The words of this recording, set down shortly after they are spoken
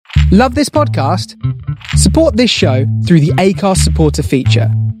Love this podcast? Support this show through the Acast supporter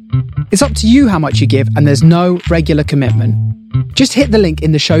feature. It's up to you how much you give, and there's no regular commitment. Just hit the link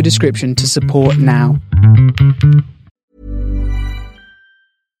in the show description to support now.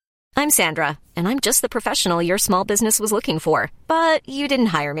 I'm Sandra, and I'm just the professional your small business was looking for. But you didn't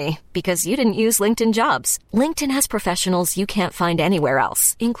hire me because you didn't use LinkedIn Jobs. LinkedIn has professionals you can't find anywhere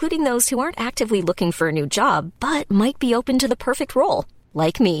else, including those who aren't actively looking for a new job, but might be open to the perfect role,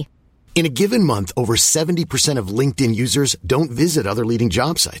 like me. In a given month, over 70% of LinkedIn users don't visit other leading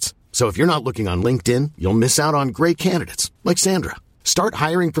job sites. So if you're not looking on LinkedIn, you'll miss out on great candidates like Sandra. Start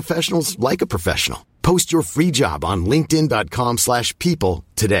hiring professionals like a professional. Post your free job on linkedin.com/people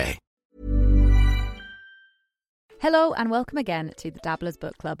today. Hello and welcome again to the Dabblers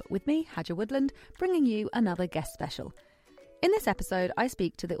Book Club with me, Hadja Woodland, bringing you another guest special. In this episode, I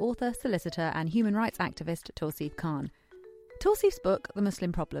speak to the author, solicitor and human rights activist Tawseef Khan. Tawseef's book, The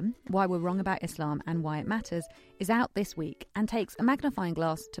Muslim Problem, Why We're Wrong About Islam and Why It Matters, is out this week and takes a magnifying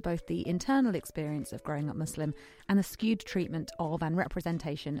glass to both the internal experience of growing up Muslim and the skewed treatment of and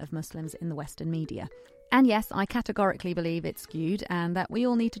representation of Muslims in the Western media. And yes, I categorically believe it's skewed and that we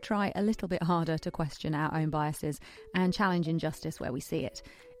all need to try a little bit harder to question our own biases and challenge injustice where we see it,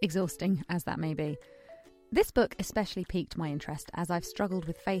 exhausting as that may be. This book especially piqued my interest as I've struggled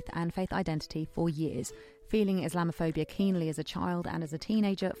with faith and faith identity for years, feeling Islamophobia keenly as a child and as a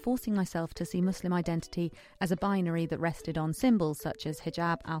teenager, forcing myself to see Muslim identity as a binary that rested on symbols such as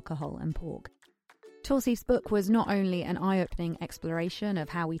hijab, alcohol and pork. Tawseef's book was not only an eye-opening exploration of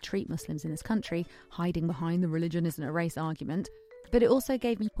how we treat Muslims in this country, hiding behind the religion isn't a race argument, but it also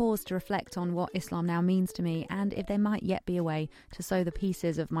gave me pause to reflect on what Islam now means to me and if there might yet be a way to sew the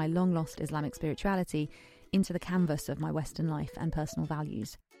pieces of my long-lost Islamic spirituality into the canvas of my Western life and personal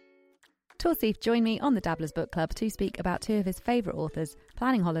values. Tawseef joined me on the Dabblers Book Club to speak about two of his favourite authors,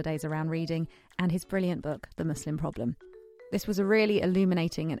 planning holidays around reading, and his brilliant book, The Muslim Problem. This was a really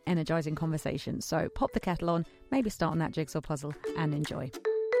illuminating and energising conversation, so pop the kettle on, maybe start on that jigsaw puzzle, and enjoy.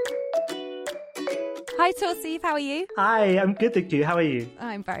 Hi Tawseef, how are you? Hi, I'm good, thank you. How are you?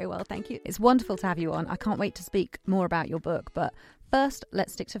 I'm very well, thank you. It's wonderful to have you on. I can't wait to speak more about your book, but first,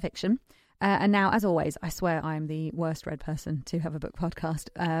 let's stick to fiction. And now, as always, I swear I'm the worst read person to have a book podcast,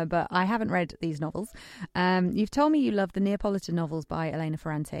 but I haven't read these novels. You've told me you love the Neapolitan novels by Elena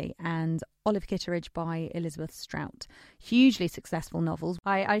Ferrante and Olive Kitteridge by Elizabeth Strout. Hugely successful novels.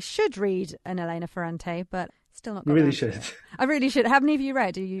 I should read an Elena Ferrante, but still not. You really should. I really should. How many of you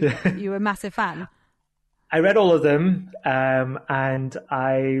read? Are you a massive fan? I read all of them, and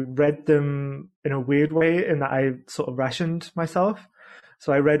I read them in a weird way in that I sort of rationed myself.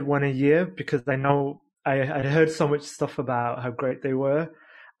 So I read one a year because I know I heard so much stuff about how great they were.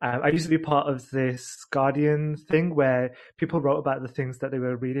 I used to be part of this Guardian thing where people wrote about the things that they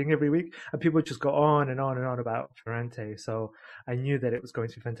were reading every week, and people would just go on and on and on about Ferrante. So I knew that it was going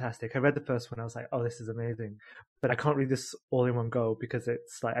to be fantastic. I read the first one. I was like, oh, this is amazing. But I can't read this all in one go because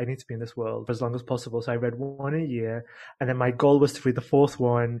it's like I need to be in this world for as long as possible. So I read one a year. And then my goal was to read the fourth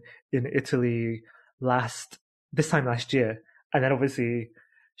one in Italy this time last year. And then obviously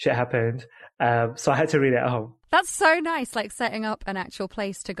shit happened. So I had to read it at home. That's so nice, like setting up an actual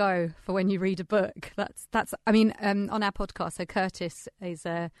place to go for when you read a book. That's. I mean, on our podcast, so Curtis is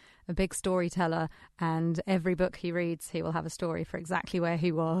a big storyteller, and every book he reads, he will have a story for exactly where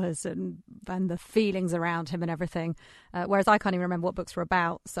he was and the feelings around him and everything. Whereas I can't even remember what books were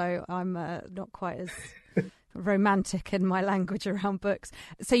about, so I'm not quite as romantic in my language around books.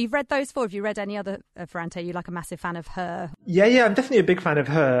 So you've read those four. Have you read any other Ferrante? You're like a massive fan of her. Yeah, I'm definitely a big fan of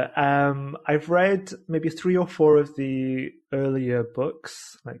her. I've read maybe 3 or 4 of the earlier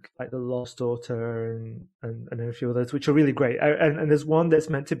books, like The Lost Daughter and a few others, which are really great. And there's one that's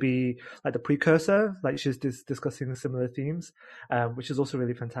meant to be like the precursor, like she's discussing similar themes, which is also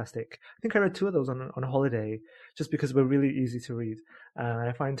really fantastic. I think I read 2 of those on holiday, just because they're really easy to read.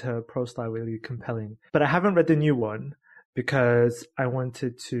 I find her prose style really compelling. But I haven't read the new one because I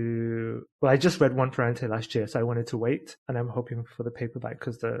wanted to... Well, I just read one Ferrante last year, so I wanted to wait. And I'm hoping for the paperback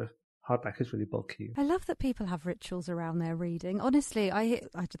because the hardback is really bulky. I love that people have rituals around their reading. Honestly, I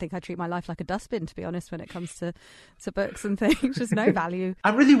think I treat my life like a dustbin, to be honest, when it comes to books and things. Just no value.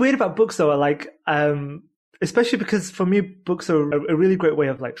 I'm really weird about books, though. Like, especially because for me, books are a really great way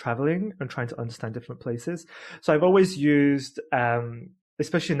of like traveling and trying to understand different places. So I've always used,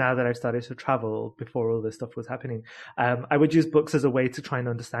 especially now that I've started to travel before all this stuff was happening, I would use books as a way to try and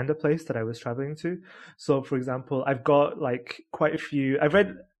understand a place that I was traveling to. So for example, I've got like quite a few, I've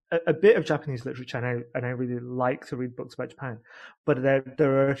read a bit of Japanese literature and I really like to read books about Japan, but there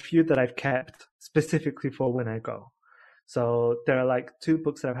are a few that I've kept specifically for when I go. So there are like 2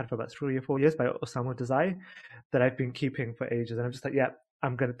 books that I've had for about 3 or 4 years by Osamu Dazai that I've been keeping for ages. And I'm just like, yeah,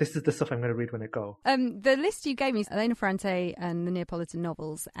 this is the stuff I'm going to read when I go. The list you gave me, Elena Ferrante and the Neapolitan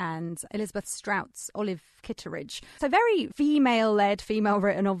novels, and Elizabeth Strout's Olive Kitteridge. So very female-led,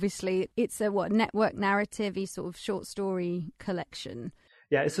 female-written, obviously. It's a, network narrative-y sort of short story collection.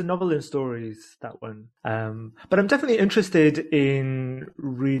 Yeah, it's a novel in stories, that one. But I'm definitely interested in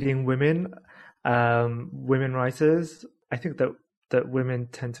reading women writers. I think that women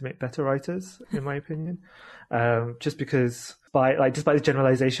tend to make better writers, in my opinion. Just because despite the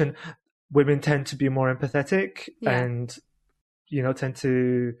generalization, women tend to be more empathetic and, tend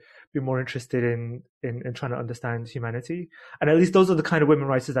to be more interested in trying to understand humanity. And at least those are the kind of women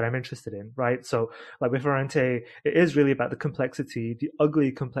writers that I'm interested in, right? So like with Ferrante, it is really about the complexity, the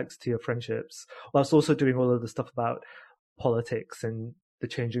ugly complexity of friendships, whilst also doing all of the stuff about politics and the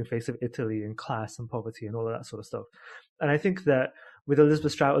changing face of Italy and class and poverty and all of that sort of stuff. And I think that with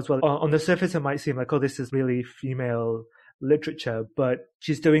Elizabeth Strout as well, on the surface, it might seem like, oh, this is really female literature, but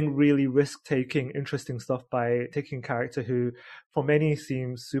she's doing really risk-taking, interesting stuff by taking a character who, for many,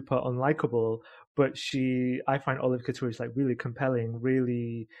 seems super unlikable, but I find Olive Kitteridge like really compelling,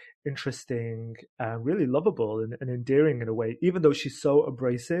 really interesting, really lovable and endearing in a way, even though she's so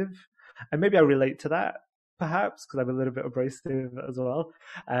abrasive. And maybe I relate to that, perhaps, because I'm a little bit abrasive as well.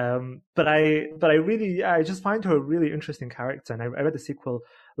 But I just find her a really interesting character. And I read the sequel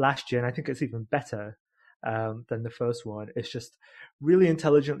last year, and I think it's even better than the first one. It's just really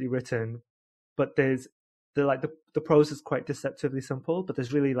intelligently written, but the prose is quite deceptively simple, but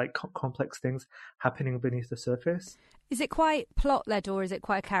there's really like complex things happening beneath the surface. Is it quite plot-led, or is it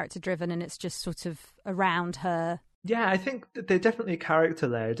quite character-driven and it's just sort of around her? Yeah, I think they're definitely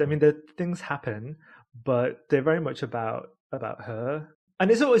character-led. I mean, the things happen, but they're very much about her.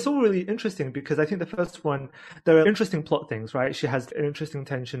 And it's all really interesting because I think the first one, there are interesting plot things, right? She has an interesting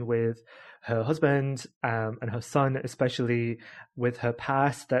tension with her husband and her son, especially with her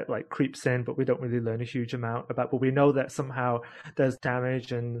past that like creeps in, but we don't really learn a huge amount about. But we know that somehow there's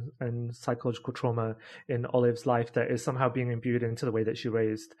damage and psychological trauma in Olive's life that is somehow being imbued into the way that she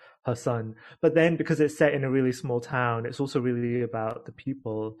raised her son. But then because it's set in a really small town, it's also really about the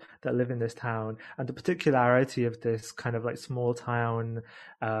people that live in this town and the particularity of this kind of like small town,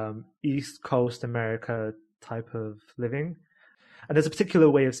 East Coast America type of living. And there's a particular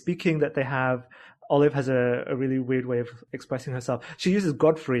way of speaking that they have. Olive has a really weird way of expressing herself. She uses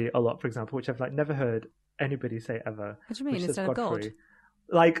Godfrey a lot, for example, which I've like never heard anybody say ever. What do you mean instead of God?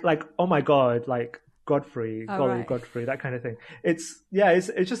 Like oh my God, like Godfrey, golly, right. Godfrey, that kind of thing. It's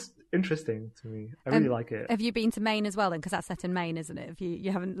just interesting to me. I really like it. Have you been to Maine as well then? Because that's set in Maine, isn't it? If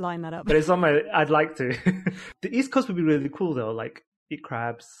you haven't lined that up. But it's I'd like to. The East Coast would be really cool though, like eat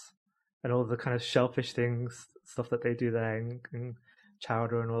crabs and all the kind of shellfish things, stuff that they do there, and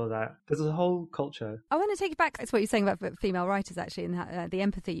chowder and all of that. There's a whole culture. I want to take you back to what you're saying about female writers, actually, and the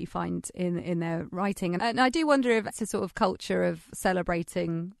empathy you find in their writing. And I do wonder if it's a sort of culture of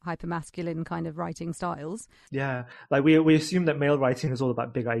celebrating hypermasculine kind of writing styles. Yeah, like we assume that male writing is all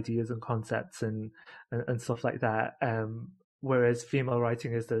about big ideas and concepts and stuff like that. Whereas female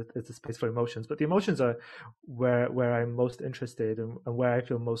writing is the space for emotions. But the emotions are where I'm most interested and where I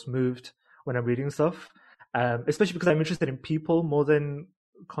feel most moved when I'm reading stuff. Especially because I'm interested in people more than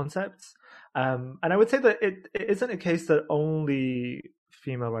concepts. And I would say that it isn't a case that only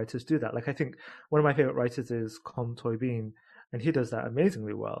female writers do that. Like I think one of my favorite writers is Colm Tóibín, and he does that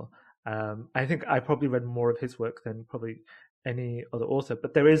amazingly well. I think I probably read more of his work than probably any other author,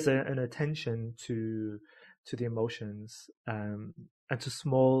 but there is an attention to the emotions and to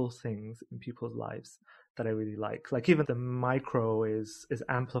small things in people's lives that I really like. Like even the micro is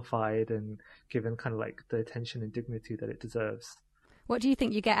amplified and given kind of like the attention and dignity that it deserves. What do you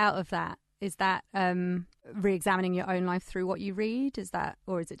think you get out of that? Is that re-examining your own life through what you read?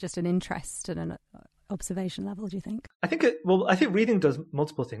 Or is it just an interest and an observation level, do you think? I think reading does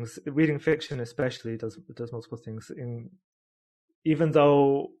multiple things. Reading fiction especially does multiple things. Even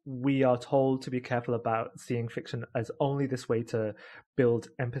though we are told to be careful about seeing fiction as only this way to build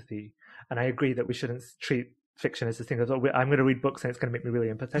empathy. And I agree that we shouldn't treat fiction as this thing of, I'm going to read books and it's going to make me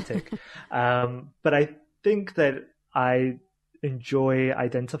really empathetic. But I think that I enjoy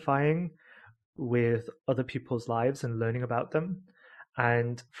identifying with other people's lives and learning about them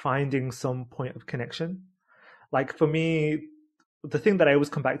and finding some point of connection. Like for me, the thing that I always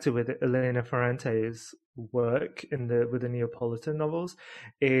come back to with Elena Ferrante's work with the Neapolitan novels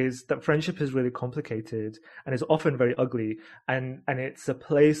is that friendship is really complicated and is often very ugly, and it's a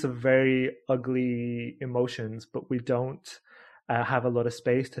place of very ugly emotions, but we don't have a lot of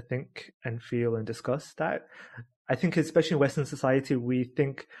space to think and feel and discuss that. I think especially in Western society, we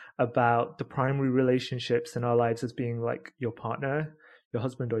think about the primary relationships in our lives as being like your partner, your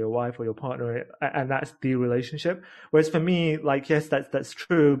husband or your wife or your partner, and that's the relationship. Whereas for me, like, yes, that's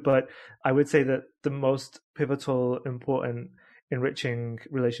true, but I would say that the most pivotal, important, enriching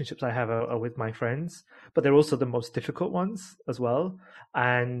relationships I have are with my friends, but they're also the most difficult ones as well.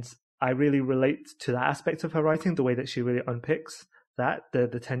 And I really relate to that aspect of her writing, the way that she really unpicks that,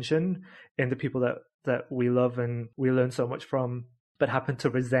 the tension in the people that we love and we learn so much from, but happen to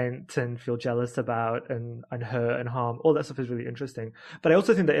resent and feel jealous about and hurt and harm. All that stuff is really interesting. But I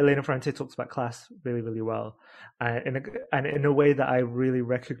also think that Elena Ferrante talks about class really, really well, and in a way that I really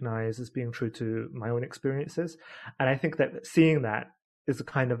recognize as being true to my own experiences. And I think that seeing that is a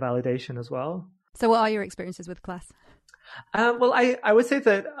kind of validation as well. So what are your experiences with class? Well, I would say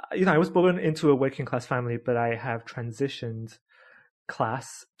that, I was born into a working class family, but I have transitioned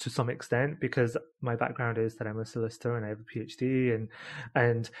class to some extent because my background is that I'm a solicitor and I have a PhD,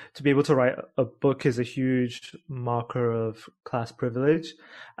 and to be able to write a book is a huge marker of class privilege.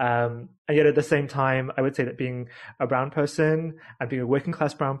 And yet at the same time, I would say that being a brown person and being a working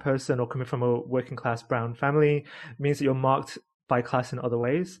class brown person or coming from a working class brown family means that you're marked by class in other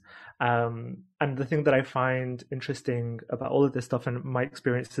ways. And the thing that I find interesting about all of this stuff and my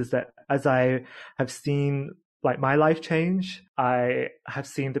experience is that as I have seen like my life change, I have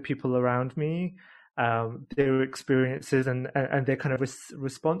seen the people around me, their experiences and their kind of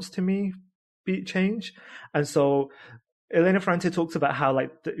response to me change. And so Elena Ferrante talks about how,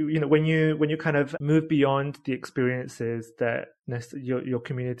 like, when you kind of move beyond the experiences that your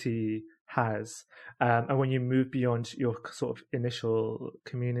community has, and when you move beyond your sort of initial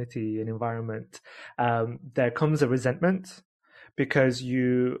community and environment, there comes a resentment because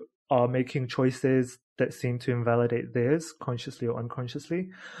you are making choices that seem to invalidate theirs, consciously or unconsciously.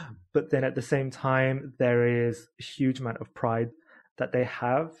 But then at the same time, there is a huge amount of pride that they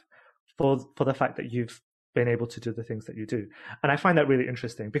have for the fact that you've been able to do the things that you do. And I find that really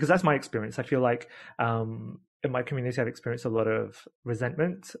interesting because that's my experience. I feel like in my community, I've experienced a lot of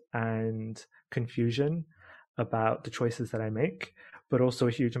resentment and confusion about the choices that I make, but also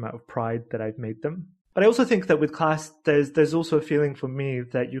a huge amount of pride that I've made them. But I also think that with class, there's also a feeling for me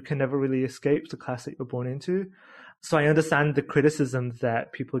that you can never really escape the class that you're born into. So I understand the criticism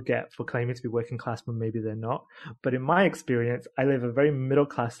that people get for claiming to be working class when maybe they're not. But in my experience, I live a very middle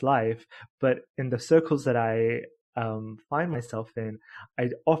class life. But in the circles that I find myself in, I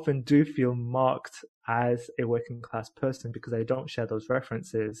often do feel marked as a working class person because I don't share those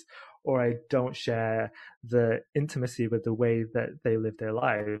references, or I don't share the intimacy with the way that they live their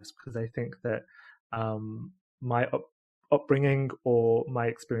lives, because I think that my upbringing or my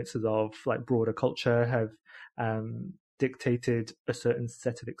experiences of like broader culture have dictated a certain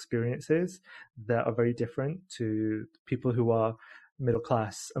set of experiences that are very different to people who are middle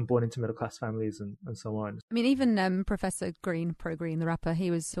class and born into middle class families and so on. I mean, even Professor Green, Pro Green, the rapper,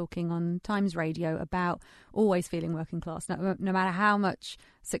 he was talking on Times Radio about always feeling working class. No matter how much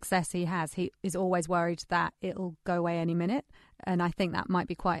success he has, he is always worried that it'll go away any minute. And I think that might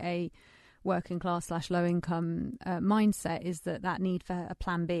be quite a working class / low income mindset, is that need for a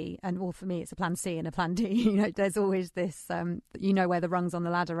plan B. And well, for me, it's a plan C and a plan D. There's always this, where the rungs on the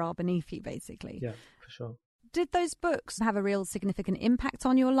ladder are beneath you, basically. Yeah, for sure. Did those books have a real significant impact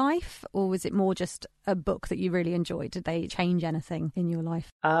on your life, or was it more just a book that you really enjoyed? Did they change anything in your life?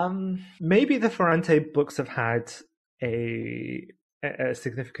 Maybe the Ferrante books have had a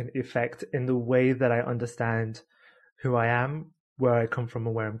significant effect in the way that I understand who I am, where I come from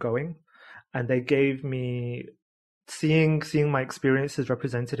and where I'm going. And they gave me seeing my experiences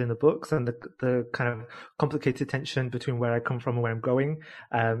represented in the books and the kind of complicated tension between where I come from and where I'm going,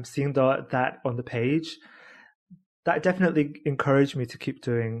 seeing that on the page, that definitely encouraged me to keep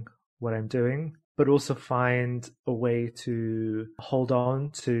doing what I'm doing, but also find a way to hold on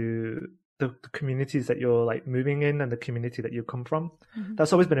to the communities that you're like moving in and the community that you come from. Mm-hmm.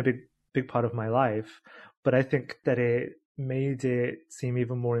 That's always been a big part of my life, but I think that it made it seem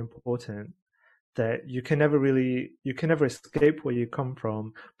even more important that you can never escape where you come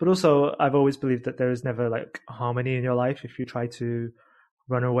from. But also, I've always believed that there is never like harmony in your life if you try to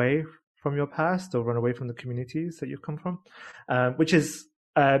run away from your past or run away from the communities that you've come from, which is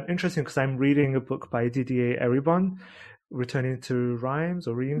interesting because I'm reading a book by Didier Eribon, Returning to Rhymes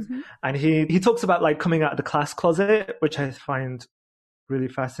or Reams, mm-hmm. and he talks about like coming out of the class closet, which I find really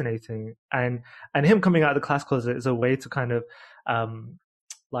fascinating. And him coming out of the class closet is a way to kind of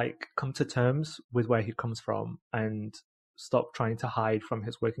like come to terms with where he comes from and stop trying to hide from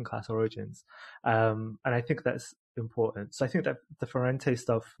his working class origins. And I think that's important. So I think that the Ferrante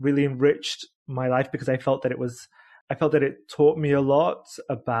stuff really enriched my life because I felt that it taught me a lot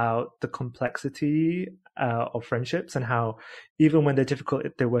about the complexity of friendships and how even when they're difficult,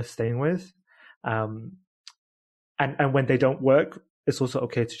 they're worth staying with. And when they don't work, it's also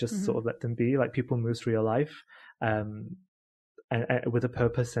okay to just sort of let them be. Like, people move through your life and with a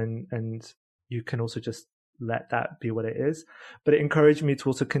purpose, and you can also just let that be what it is. But it encouraged me to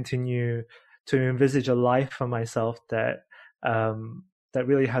also continue to envisage a life for myself that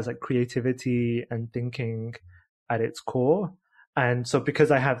really has like creativity and thinking at its core. And so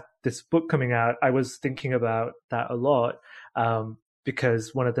because I have this book coming out, I was thinking about that a lot,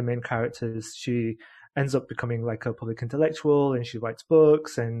 because one of the main characters, she ends up becoming like a public intellectual, and she writes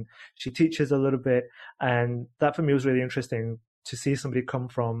books and she teaches a little bit. And that for me was really interesting, to see somebody come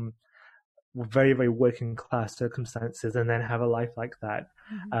from very, very working class circumstances and then have a life like that.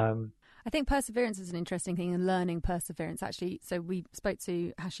 I think perseverance is an interesting thing, and learning perseverance, actually. So we spoke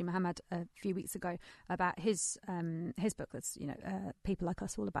to Hashim Mohammed a few weeks ago about his book that's, People Like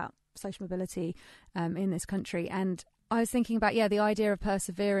Us, all about social mobility in this country. And I was thinking about, the idea of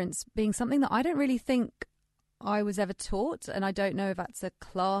perseverance being something that I don't really think I was ever taught, and I don't know if that's a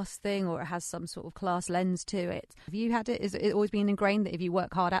class thing or it has some sort of class lens to it. Have you had it? Is it always been ingrained that if you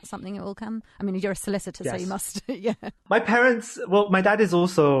work hard at something, it will come? I mean, you're a solicitor, yes. So you must, yeah. My parents, my dad is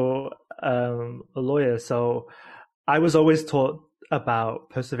also a lawyer, so I was always taught about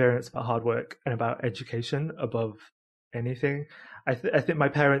perseverance, about hard work, and about education above anything. I think my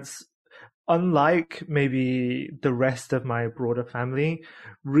parents, unlike maybe the rest of my broader family,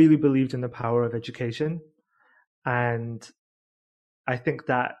 really believed in the power of education. And I think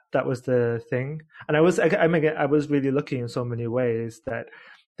that was the thing. And I was really lucky in so many ways that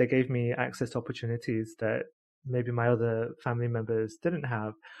they gave me access to opportunities that maybe my other family members didn't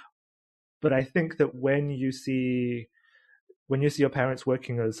have. But I think that when you see your parents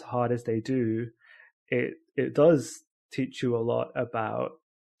working as hard as they do, it does teach you a lot about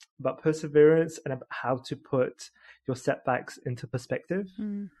perseverance and about how to put your setbacks into perspective.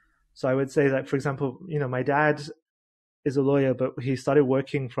 So I would say that, for example, my dad is a lawyer, but he started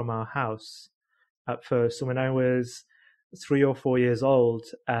working from our house at first. So when I was 3 or 4 years old,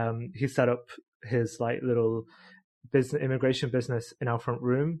 he set up his like little immigration business in our front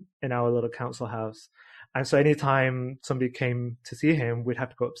room in our little council house. And so anytime somebody came to see him, we'd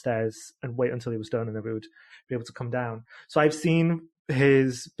have to go upstairs and wait until he was done, and then we would be able to come down. So I've seen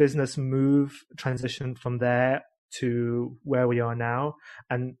his business transition from there to where we are now,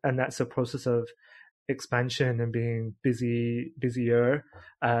 and that's a process of expansion and being busier,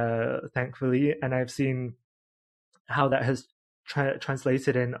 thankfully. And I've seen how that has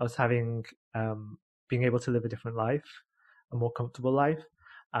translated in us having being able to live a different life, a more comfortable life.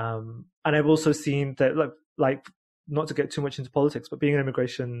 And I've also seen that, like not to get too much into politics, but being an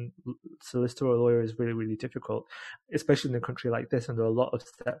immigration solicitor or lawyer is really, really difficult, especially in a country like this, and there are a lot of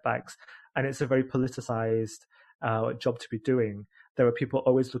setbacks, and it's a very politicized job to be doing. There are people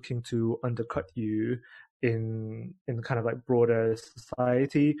always looking to undercut you in kind of like broader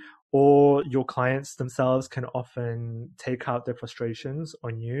society, or your clients themselves can often take out their frustrations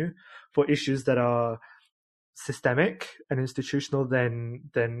on you for issues that are systemic and institutional than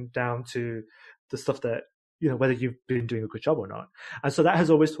down to the stuff that, whether you've been doing a good job or not. And so that has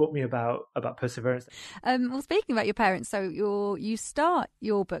always taught me about perseverance. Well, speaking about your parents, so you start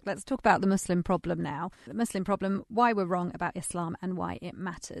your book, let's talk about the Muslim problem now. The Muslim problem, why we're wrong about Islam and why it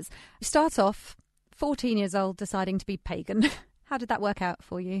matters. You start off 14 years old deciding to be pagan. How did that work out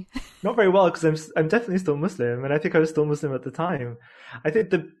for you? Not very well, because I'm definitely still Muslim, and I think I was still Muslim at the time. I think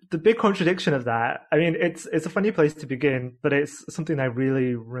the big contradiction of that, I mean, it's a funny place to begin, but it's something I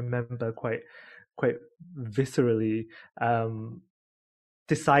really remember quite viscerally,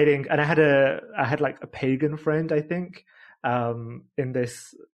 deciding. And I had like a pagan friend, I think, in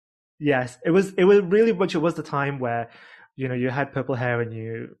this. Yes, it was really much. It was the time where, you had purple hair and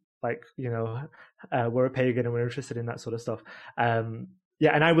you were a pagan and were interested in that sort of stuff. And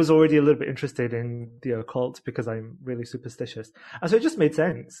I was already a little bit interested in the occult because I'm really superstitious. And so it just made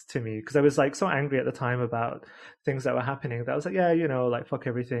sense to me, because I was like so angry at the time about things that were happening that I was like, like fuck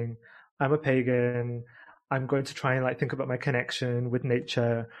everything. I'm a pagan. I'm going to try and like think about my connection with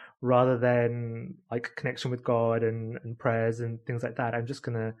nature rather than like connection with God and prayers and things like that. I'm just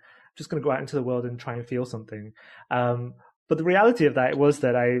gonna go out into the world and try and feel something. But the reality of that was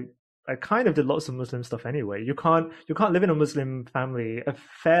that I kind of did lots of Muslim stuff anyway. You can't live in a Muslim family, a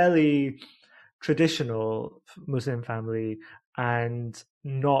fairly traditional Muslim family, and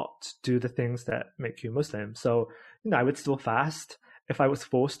not do the things that make you Muslim. So, I would still fast. If I was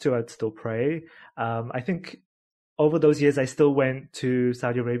forced to, I'd still pray. I think over those years, I still went to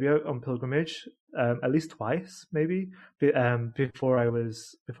Saudi Arabia on pilgrimage, at least twice, maybe, before I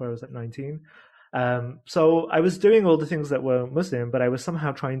was like 19. So I was doing all the things that were Muslim, but I was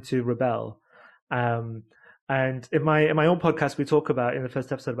somehow trying to rebel. And in my own podcast, we talk about in the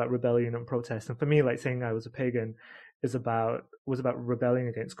first episode about rebellion and protest. And for me, like saying I was a pagan was about rebelling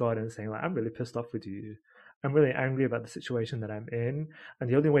against God and saying like, I'm really pissed off with you. I'm really angry about the situation that I'm in. And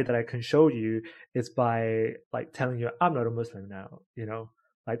the only way that I can show you is by like telling you I'm not a Muslim now, you know,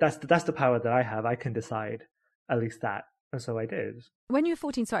 like that's the power that I have. I can decide at least that. And so I did. When you were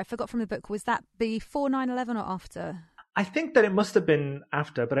 14, sorry, I forgot from the book, was that before 9/11 or after? I think that it must have been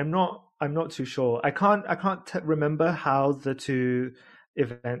after, but I'm not too sure. I can't remember how the two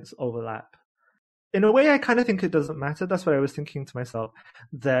events overlap. In a way, I kind of think it doesn't matter. That's what I was thinking to myself,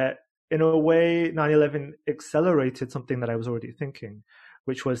 that in a way, 9/11 accelerated something that I was already thinking,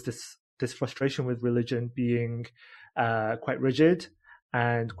 which was this frustration with religion being quite rigid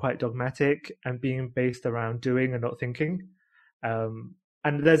and quite dogmatic and being based around doing and not thinking.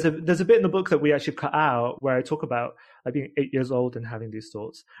 And there's a bit in the book that we actually cut out where I talk about like being 8 years old and having these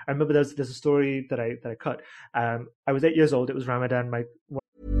thoughts. I remember there's a story that I cut. I was 8 years old. It was Ramadan.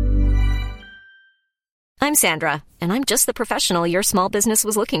 I'm Sandra, and I'm just the professional your small business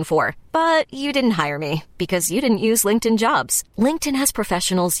was looking for. But you didn't hire me because you didn't use LinkedIn Jobs. LinkedIn has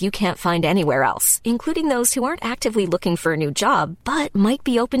professionals you can't find anywhere else, including those who aren't actively looking for a new job, but might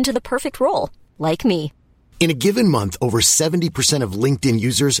be open to the perfect role, like me. In a given month, over 70% of LinkedIn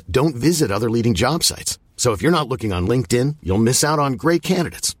users don't visit other leading job sites. So if you're not looking on LinkedIn, you'll miss out on great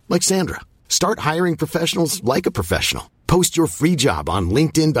candidates like Sandra. Start hiring professionals like a professional. Post your free job on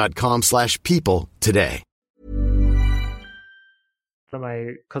linkedin.com/people today. One of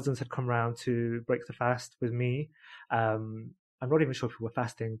my cousins had come round to break the fast with me. I'm not even sure if we were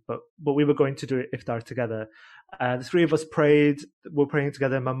fasting, but we were going to do iftar together. The three of us prayed. We're praying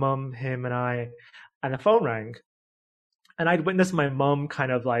together, my mum, him, and I. And the phone rang. And I'd witnessed my mum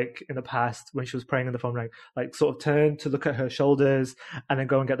kind of like in the past when she was praying and the phone rang, like sort of turn to look at her shoulders and then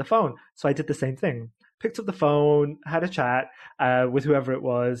go and get the phone. So I did the same thing. Picked up the phone, had a chat with whoever it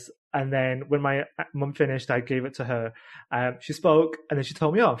was. And then when my mum finished, I gave it to her. She spoke and then she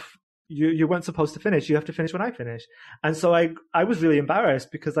told me off. You weren't supposed to finish. You have to finish when I finish. And so I was really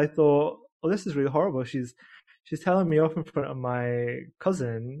embarrassed because I thought, oh, this is really horrible. She's telling me off in front of my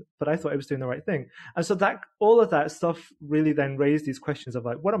cousin, but I thought I was doing the right thing. And so that all of that stuff really then raised these questions of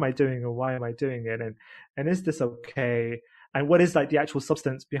like, what am I doing and why am I doing it? And is this okay? And what is like the actual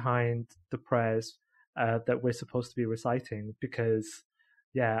substance behind the prayers that we're supposed to be reciting? Because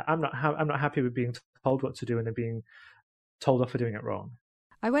yeah, I'm not happy with being told what to do and then being told off for doing it wrong.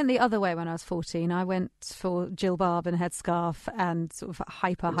 I went the other way when I was 14. I went for jilbab and headscarf and sort of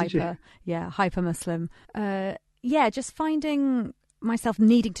hyper Muslim. Just finding myself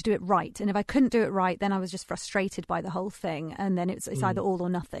needing to do it right. And if I couldn't do it right, then I was just frustrated by the whole thing. And then it's either all or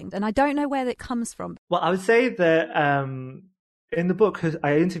nothing. And I don't know where that comes from. Well, I would say that in the book,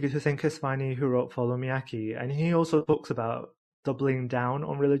 I interviewed Hussein Kiswani, who wrote Follow Miyake, and he also talks about doubling down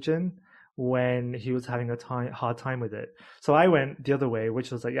on religion when he was having a hard time with it. So I went the other way,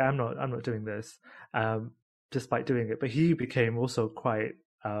 which was like, yeah, I'm not doing this, despite doing it. But he became also quite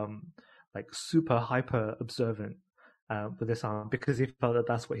like super hyper observant with Islam because he felt that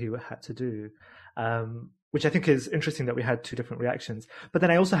that's what he had to do, which I think is interesting that we had two different reactions. But then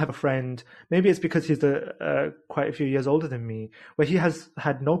I also have a friend, maybe it's because he's quite a few years older than me, where he has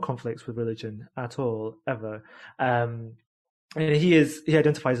had no conflicts with religion at all, ever. And he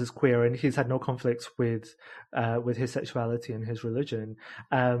identifies as queer, and he's had no conflicts with his sexuality and his religion.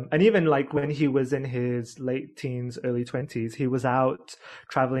 And even like when he was in his late teens, early 20s, he was out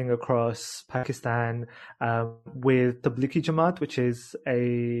traveling across Pakistan with Tablighi Jamaat, which is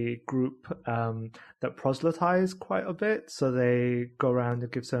a group that proselytize quite a bit. So they go around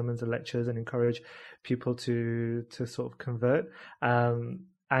and give sermons and lectures and encourage people to sort of convert.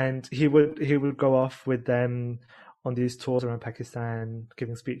 And he would go off with them on these tours around Pakistan,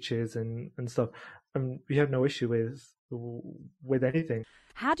 giving speeches and stuff. We have no issue with anything.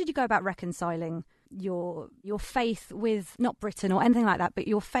 How did you go about reconciling your faith with not Britain or anything like that, but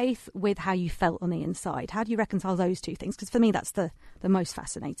your faith with how you felt on the inside? How do you reconcile those two things? Because for me, that's the most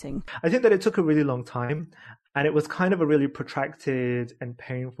fascinating. I think that it took a really long time, and it was kind of a really protracted and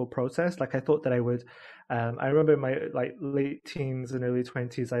painful process. Like I thought that I would. I remember in my late teens and early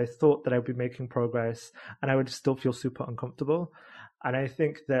 20s, I thought that I would be making progress, and I would still feel super uncomfortable. And I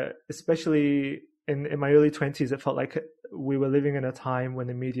think that especially in my early 20s, it felt like we were living in a time when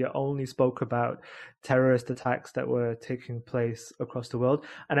the media only spoke about terrorist attacks that were taking place across the world.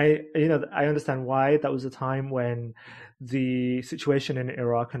 And I understand why. That was a time when the situation in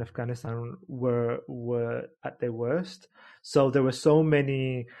Iraq and Afghanistan were at their worst. So there were so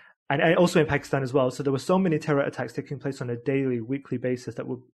many, and also in Pakistan as well. So there were so many terror attacks taking place on a daily, weekly basis that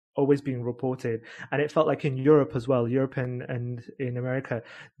were always being reported. And it felt like in Europe as well, Europe and in America,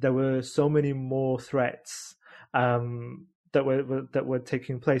 there were so many more threats that were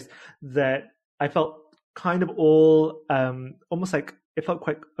taking place that I felt kind of almost like it felt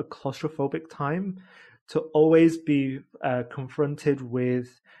quite a claustrophobic time to always be confronted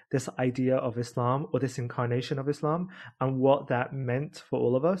with this idea of Islam or this incarnation of Islam and what that meant for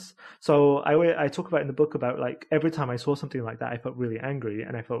all of us. So I talk about in the book about like every time I saw something like that, I felt really angry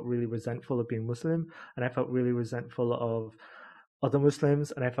and I felt really resentful of being Muslim, and I felt really resentful of other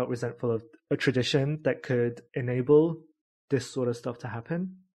Muslims, and I felt resentful of a tradition that could enable this sort of stuff to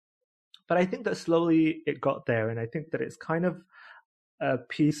happen. But I think that slowly it got there, and I think that it's kind of a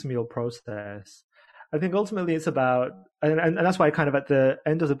piecemeal process. I think ultimately it's about, and that's why kind of at the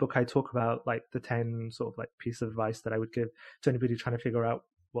end of the book I talk about like the 10 sort of like piece of advice that I would give to anybody trying to figure out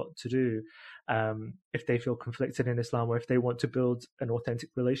what to do if they feel conflicted in Islam, or if they want to build an authentic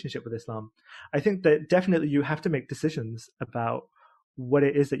relationship with Islam. I think that definitely you have to make decisions about what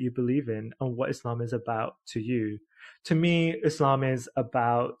it is that you believe in and what Islam is about to you. To me, Islam is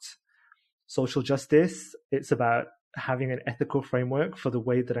about social justice. It's about having an ethical framework for the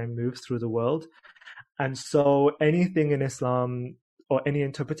way that I move through the world. And so anything in Islam or any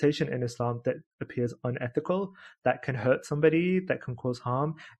interpretation in Islam that appears unethical, that can hurt somebody, that can cause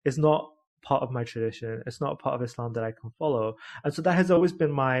harm, is not part of my tradition. It's not a part of Islam that I can follow. And so that has always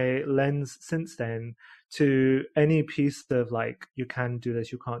been my lens since then to any piece of like, you can do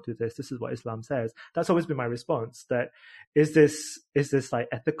this, you can't do this, this is what Islam says. That's always been my response, that is this like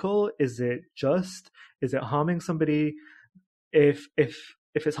ethical? Is it just? Is it harming somebody? If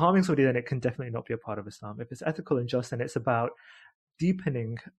it's harming somebody, then it can definitely not be a part of Islam. If it's ethical and just, and it's about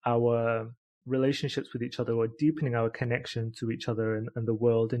deepening our relationships with each other, or deepening our connection to each other and the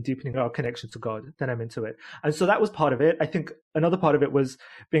world, and deepening our connection to God, then I'm into it. And so that was part of it. I think another part of it was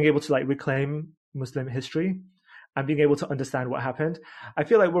being able to like reclaim Muslim history and being able to understand what happened. I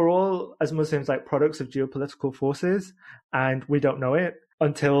feel like we're all, as Muslims, like products of geopolitical forces, and we don't know it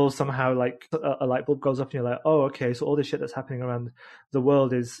until somehow like a light bulb goes off and you're like, oh, okay, so all this shit that's happening around the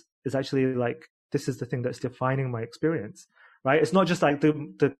world is actually like, this is the thing that's defining my experience, right? It's not just like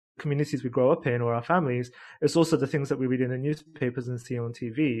the communities we grow up in or our families. It's also the things that we read in the newspapers and see on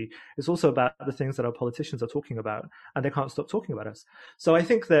TV. It's also about the things that our politicians are talking about, and they can't stop talking about us. So I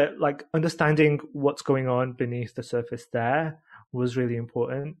think that like understanding what's going on beneath the surface there was really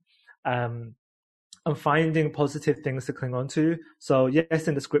important. And finding positive things to cling on to. So yes,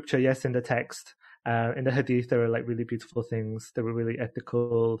 in the scripture, yes, in the text, in the hadith, there are like really beautiful things. There were really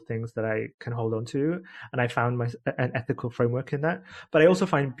ethical things that I can hold on to. And I found an ethical framework in that. But I also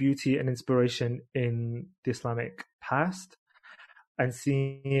find beauty and inspiration in the Islamic past, and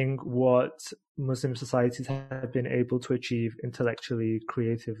seeing what Muslim societies have been able to achieve intellectually,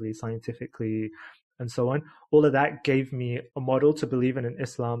 creatively, scientifically, and so on. All of that gave me a model to believe in an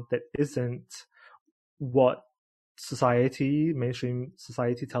Islam that isn't what mainstream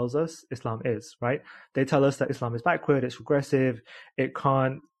society tells us Islam is, right? They tell us that Islam is backward, it's regressive, it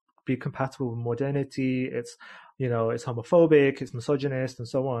can't be compatible with modernity, it's homophobic, it's misogynist, and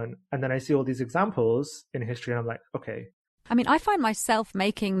so on. And then I see all these examples in history and I'm like, okay. I mean, I find myself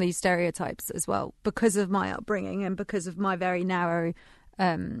making these stereotypes as well because of my upbringing and because of my very narrow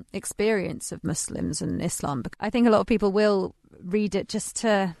experience of Muslims and Islam. I think a lot of people will read it just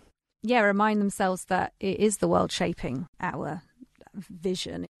to remind themselves that it is the world shaping our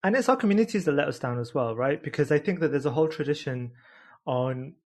vision. And it's our communities that let us down as well, right? Because I think that there's a whole tradition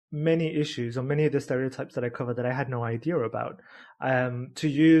on many issues, on many of the stereotypes that I cover that I had no idea about. To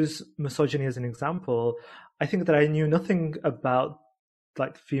use misogyny as an example, I think that I knew nothing about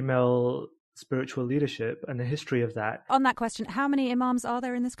like female spiritual leadership and the history of that. On that question, how many imams are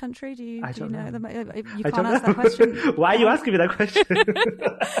there in this country? Do you know them? You can't ask that question. Why are you asking me that question?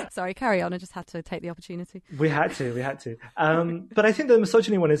 Sorry, carry on. I just had to take the opportunity. We had to. But I think the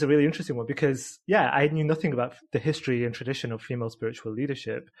misogyny one is a really interesting one because, I knew nothing about the history and tradition of female spiritual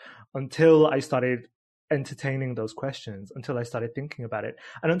leadership until I started entertaining those questions, until I started thinking about it,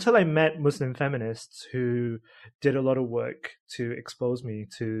 and until I met Muslim feminists who did a lot of work to expose me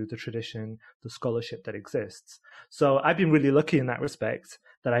to the tradition, the scholarship that exists. So I've been really lucky in that respect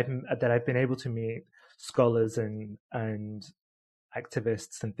that I've been able to meet scholars and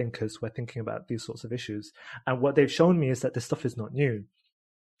activists and thinkers who are thinking about these sorts of issues. And what they've shown me is that this stuff is not new.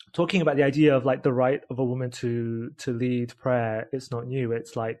 Talking about the idea of like the right of a woman to lead prayer, it's not new.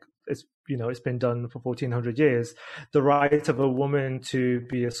 It's like, it's been done for 1400 years. The right of a woman to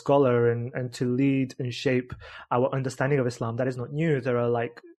be a scholar and to lead and shape our understanding of Islam, that is not new. There are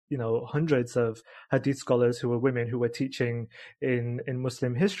like, hundreds of hadith scholars who were women who were teaching in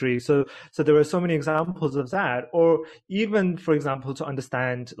Muslim history. So there are so many examples of that. Or even, for example, to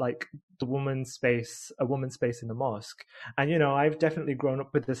understand like a woman's space in the mosque. And, I've definitely grown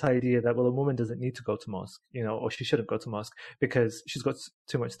up with this idea that, well, a woman doesn't need to go to mosque, or she shouldn't go to mosque because she's got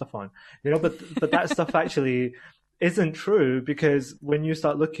too much stuff on, but that stuff actually isn't true, because when you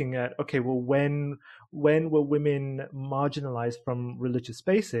start looking at, okay, well, when were women marginalized from religious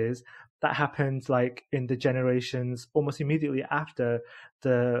spaces? That happened like in the generations almost immediately after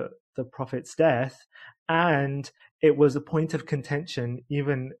the Prophet's death, and it was a point of contention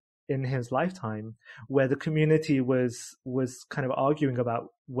even in his lifetime, where the community was kind of arguing about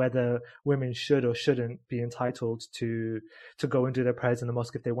whether women should or shouldn't be entitled to go and do their prayers in the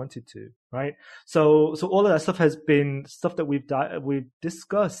mosque if they wanted to, right? So all of that stuff has been stuff that we've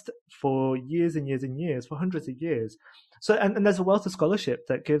discussed for years and years and years, for hundreds of years. So and there's a wealth of scholarship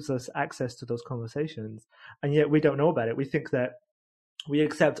that gives us access to those conversations, and yet we don't know about it. We think that we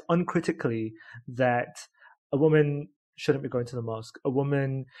accept uncritically that a woman shouldn't be going to the mosque. A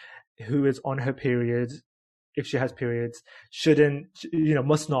woman who is on her period, if she has periods,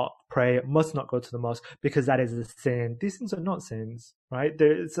 must not pray, must not go to the mosque because that is a sin. These things are not sins, right?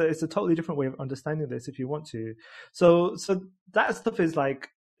 It's a totally different way of understanding this if you want to. So that stuff is like,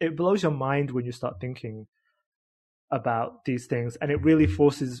 it blows your mind when you start thinking about these things. And it really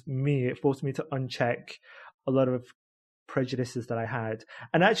forced me to uncheck a lot of prejudices that I had.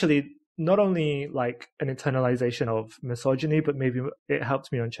 And actually, not only like an internalization of misogyny, but maybe it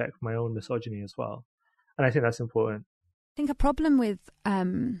helped me uncheck my own misogyny as well. And I think that's important. I think a problem with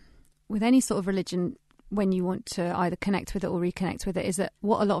any sort of religion, when you want to either connect with it or reconnect with it, is that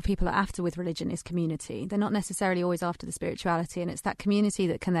what a lot of people are after with religion is community. They're not necessarily always after the spirituality, and it's that community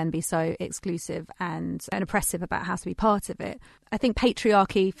that can then be so exclusive and oppressive about how to be part of it. I think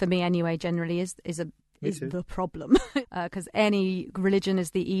patriarchy, for me anyway, generally is the problem, because any religion is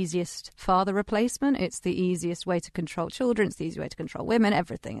the easiest father replacement. It's the easiest way to control children. It's the easiest way to control women.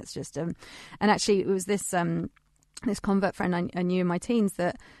 Everything. It's just and actually it was this convert friend I knew in my teens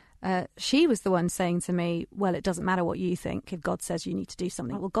that she was the one saying to me, "Well, it doesn't matter what you think. If God says you need to do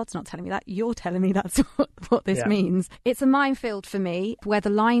something, well, God's not telling me that. You're telling me that's what this means." It's a minefield for me, where the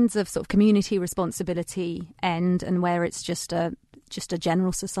lines of sort of community responsibility end, and where it's just a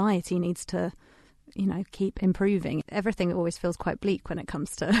general society needs to, keep improving. Everything always feels quite bleak when it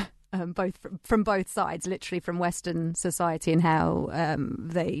comes to from both sides, literally from Western society and how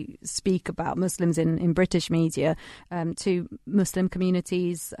they speak about Muslims in British media, to Muslim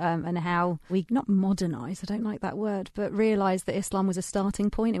communities, and how we not modernise, I don't like that word, but realise that Islam was a starting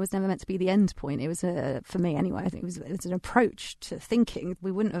point. It was never meant to be the end point. It was, for me anyway, I think it was an approach to thinking.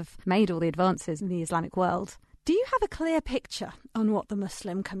 We wouldn't have made all the advances in the Islamic world. Do you have a clear picture on what the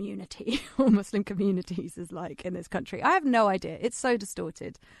Muslim community or Muslim communities is like in this country? I have no idea. It's so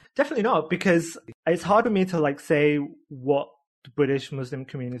distorted. Definitely not, because it's hard for me to say what the British Muslim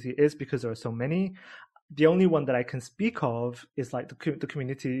community is, because there are so many. The only one that I can speak of is the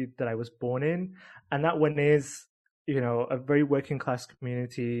community that I was born in, and that one is, a very working class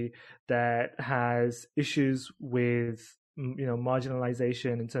community that has issues with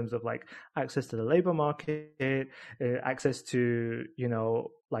marginalization in terms of access to the labor market, access to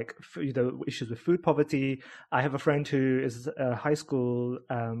the issues with food poverty. I have a friend who is a high school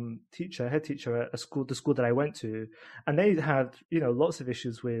head teacher at the school that I went to, and they have lots of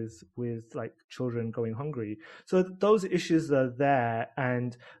issues with children going hungry. So those issues are there,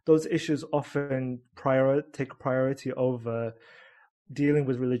 and those issues often take priority over dealing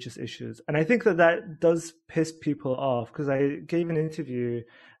with religious issues. And I think that does piss people off, because I gave an interview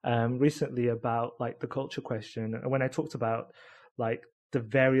recently about the culture question, and when I talked about the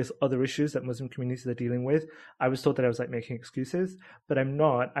various other issues that Muslim communities are dealing with, I was told that I was making excuses, but I'm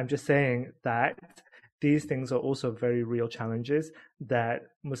not. I'm just saying that these things are also very real challenges that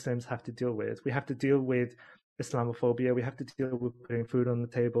Muslims have to deal with. We have to deal with Islamophobia. We have to deal with putting food on the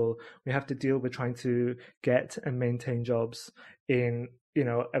table. We have to deal with trying to get and maintain jobs in,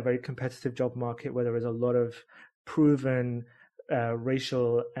 a very competitive job market where there is a lot of proven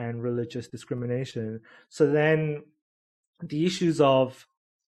racial and religious discrimination. So then the issues of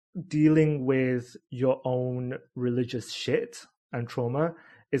dealing with your own religious shit and trauma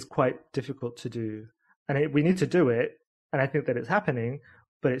is quite difficult to do. And we need to do it, And I think that it's happening,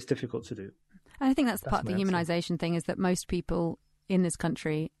 but it's difficult to do. And I think that's part of the my answer. humanisation thing, is that most people in this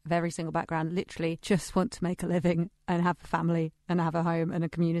country of every single background literally just want to make a living and have a family and have a home and a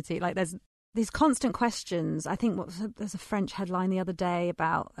community. Like, there's these constant questions. I think there's a French headline the other day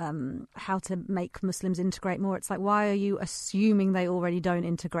about how to make Muslims integrate more. It's like, why are you assuming they already don't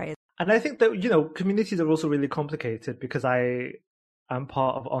integrate? And I think that, communities are also really complicated, because I'm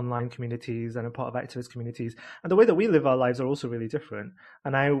part of online communities and I'm part of activist communities. And the way that we live our lives are also really different.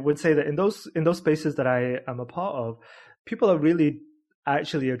 And I would say that in those spaces that I am a part of, people are really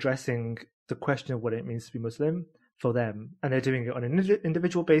actually addressing the question of what it means to be Muslim for them. And they're doing it on an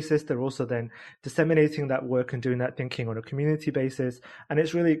individual basis. They're also then disseminating that work and doing that thinking on a community basis. And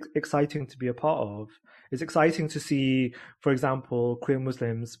it's really exciting to be a part of. It's exciting to see, for example, queer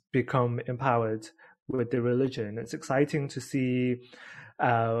Muslims become empowered with their religion. It's exciting to see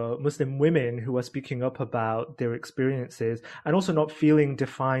Muslim women who are speaking up about their experiences and also not feeling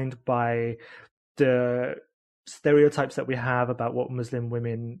defined by the stereotypes that we have about what Muslim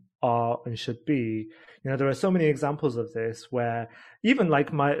women are and should be. There are so many examples of this where even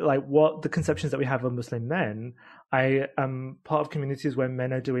what the conceptions that we have of Muslim men, I am part of communities where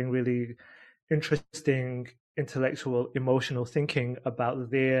men are doing really interesting intellectual, emotional thinking about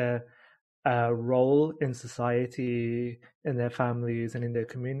their role in society, in their families and in their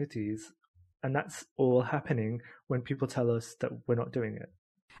communities. And that's all happening when people tell us that we're not doing it.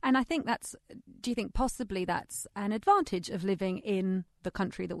 And I think do you think possibly that's an advantage of living in the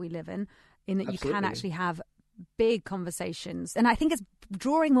country that we live in that Absolutely. You can actually have big conversations? And I think it's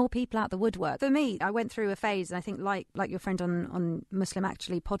drawing more people out the woodwork. For me, I went through a phase, and I think like your friend on Muslim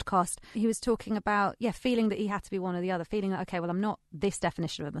Actually podcast, he was talking about, feeling that he had to be one or the other, feeling that, okay, well, I'm not this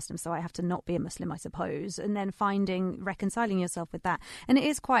definition of a Muslim, so I have to not be a Muslim, I suppose. And then reconciling yourself with that. And it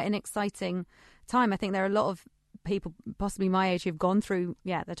is quite an exciting time. I think there are a lot of people possibly my age who've gone through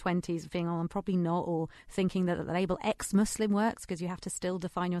their 20s feeling, I'm probably not, or thinking that the label ex-Muslim works, because you have to still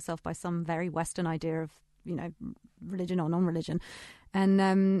define yourself by some very Western idea of religion or non-religion.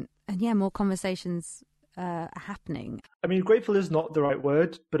 And more conversations are happening. I mean, grateful is not the right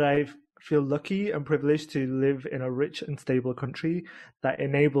word, but I feel lucky and privileged to live in a rich and stable country that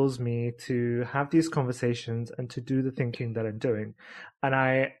enables me to have these conversations and to do the thinking that I'm doing. And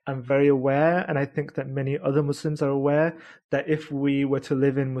I am very aware, and I think that many other Muslims are aware, that if we were to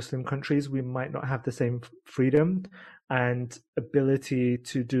live in Muslim countries, we might not have the same freedom and ability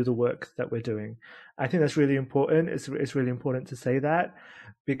to do the work that we're doing. I think that's really important. It's really important to say that,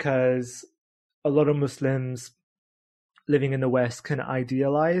 because a lot of Muslims living in the West can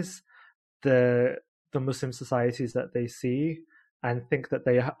idealize the Muslim societies that they see and think that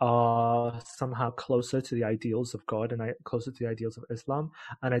they are somehow closer to the ideals of God and closer to the ideals of Islam.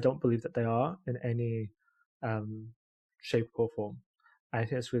 And I don't believe that they are in any shape or form. I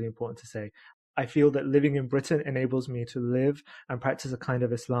think it's really important to say. I feel that living in Britain enables me to live and practice a kind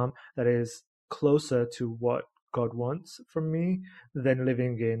of Islam that is closer to what God wants from me than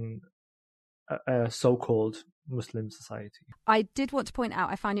living in a so-called Muslim society. I did want to point out,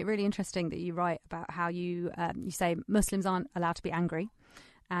 I find it really interesting that you write about how you say Muslims aren't allowed to be angry.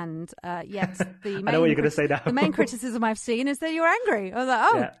 And yet the main I know what you're going to say now. The main criticism I've seen is that you're angry. I was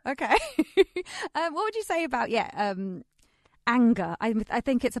like, okay. What would you say about, anger? I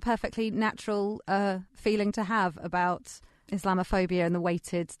think it's a perfectly natural feeling to have about Islamophobia and the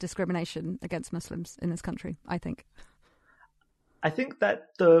weighted discrimination against Muslims in this country, I think. I think that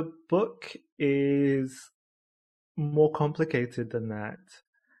the book is more complicated than that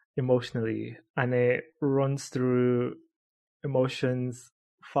emotionally, and it runs through emotions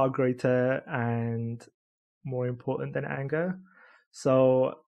far greater and more important than anger.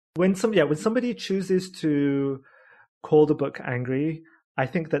 So when somebody chooses to call the book angry, I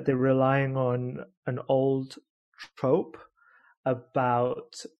think that they're relying on an old trope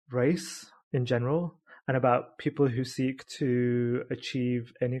about race in general and about people who seek to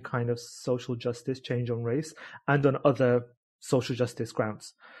achieve any kind of social justice change on race and on other social justice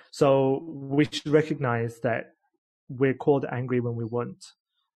grounds. So we should recognize that we're called angry when we want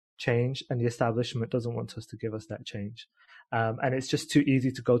change, and the establishment doesn't want us to give us that change. And it's just too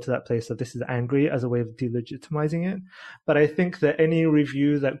easy to go to that place of this is angry as a way of delegitimizing it. But I think that any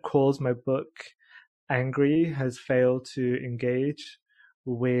review that calls my book angry has failed to engage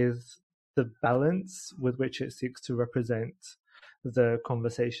with the balance with which it seeks to represent the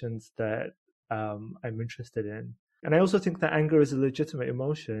conversations that I'm interested in. And I also think that anger is a legitimate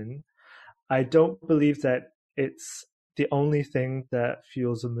emotion. I don't believe that it's the only thing that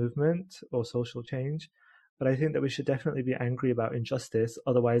fuels a movement or social change. but I think that we should definitely be angry about injustice.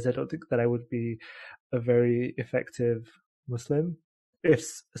 Otherwise, I don't think that I would be a very effective Muslim if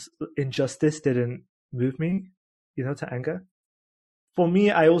injustice didn't move me, to anger. For me,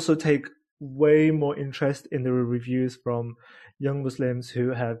 I also take way more interest in the reviews from young Muslims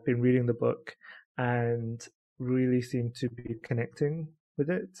who have been reading the book and really seem to be connecting with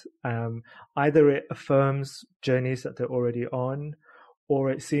it. Either it affirms journeys that they're already on, or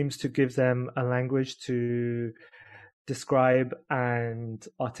it seems to give them a language to describe and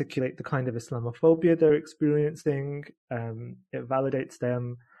articulate the kind of Islamophobia they're experiencing. It validates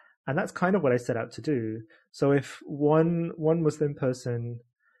them. And that's kind of what I set out to do. So if one Muslim person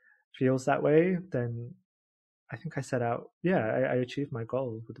feels that way, then I think I set out, I achieved my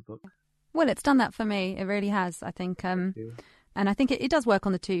goal with the book. Well, it's done that for me. It really has, I think. And I think it does work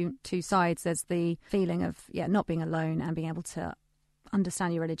on the two sides. There's the feeling of, not being alone and being able to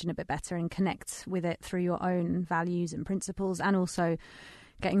understand your religion a bit better and connect with it through your own values and principles, and also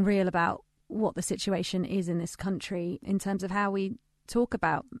getting real about what the situation is in this country in terms of how we talk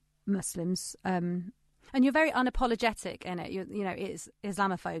about Muslims. And you're very unapologetic in it. It's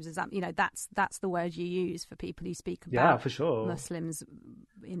Islamophobes. That's the word you use for people who speak about for sure. Muslims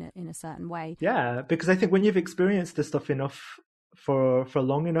in a certain way. Yeah, because I think when you've experienced this stuff enough for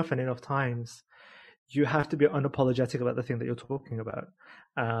long enough and enough times, you have to be unapologetic about the thing that you're talking about.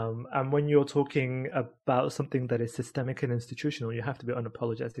 And when you're talking about something that is systemic and institutional, you have to be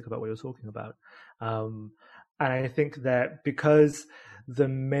unapologetic about what you're talking about. And I think that because the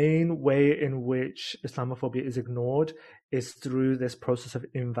main way in which Islamophobia is ignored is through this process of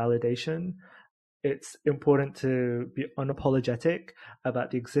invalidation, it's important to be unapologetic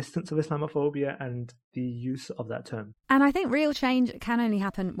about the existence of Islamophobia and the use of that term. And I think real change can only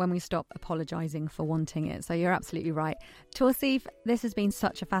happen when we stop apologising for wanting it. So you're absolutely right. Tawseef, this has been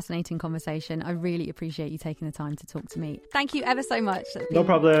such a fascinating conversation. I really appreciate you taking the time to talk to me. Thank you ever so much. No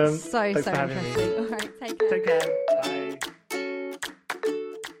problem. Thanks for having interesting. me. All right, take care. Take care. Bye.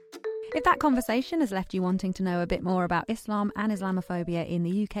 If that conversation has left you wanting to know a bit more about Islam and Islamophobia in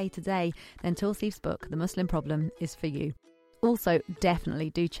the UK today, then Tawseef's book, The Muslim Problem, is for you. Also, definitely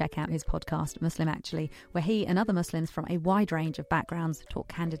do check out his podcast, Muslim Actually, where he and other Muslims from a wide range of backgrounds talk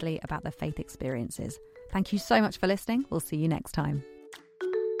candidly about their faith experiences. Thank you so much for listening. We'll see you next time.